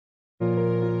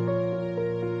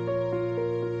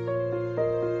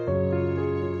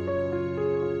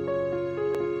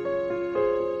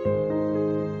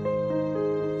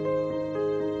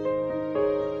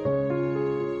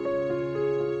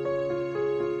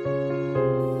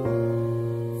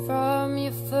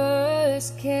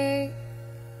first kick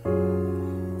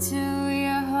to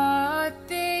your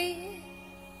heartbeat,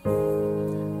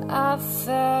 I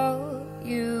felt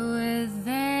you were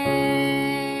there.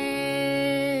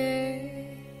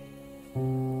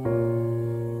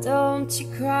 Don't you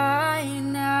cry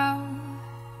now,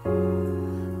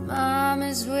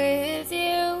 Mama's with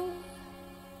you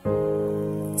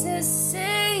to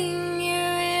sing you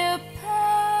your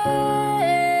prayers.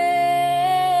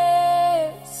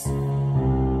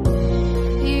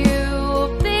 You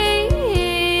will be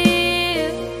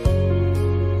here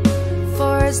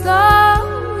for as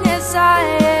long as I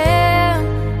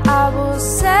am. I will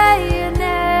say your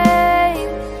name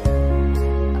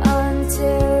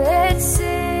until it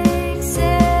sinks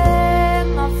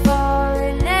in, my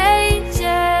fallen angel,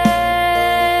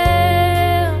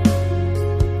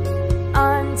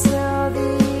 until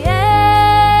the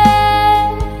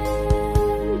end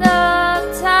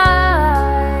of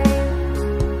time.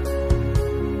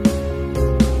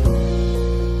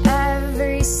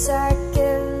 Every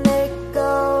second it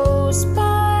goes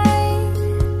by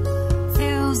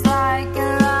feels like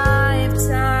a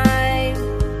lifetime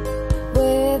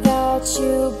without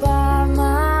you by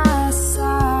my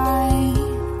side.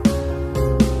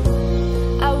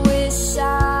 I wish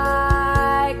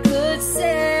I could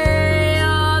say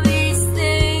all these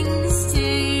things to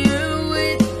you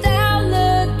without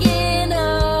looking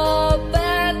up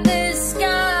at the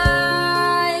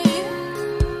sky.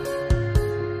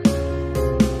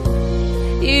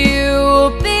 You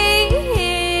will be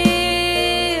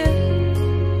here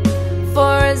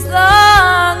for as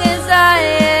long as I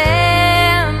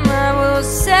am. I will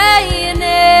say your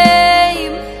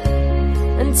name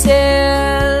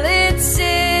until it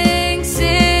sinks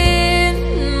in,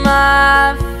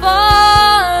 my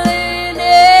fallen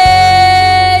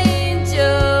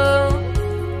angel,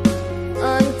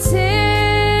 until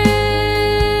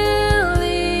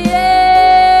the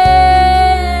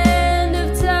end of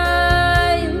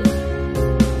time.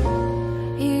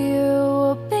 You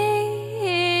will be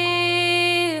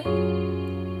here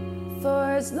for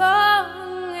as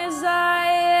long as I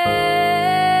am.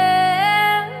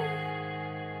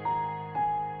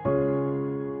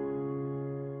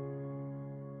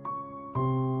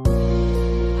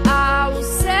 I will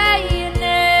say your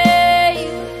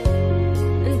name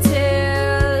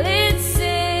until it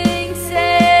sinks in,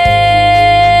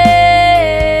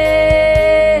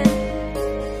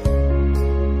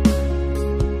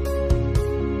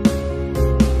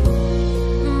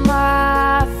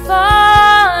 my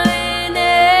fallen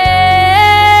angel,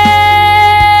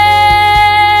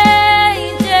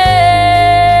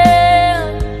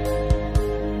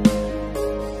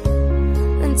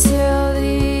 until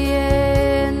the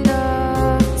end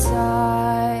of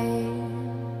time.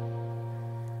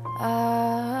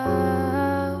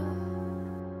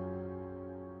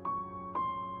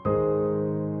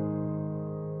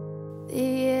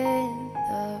 The end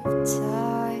of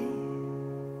time.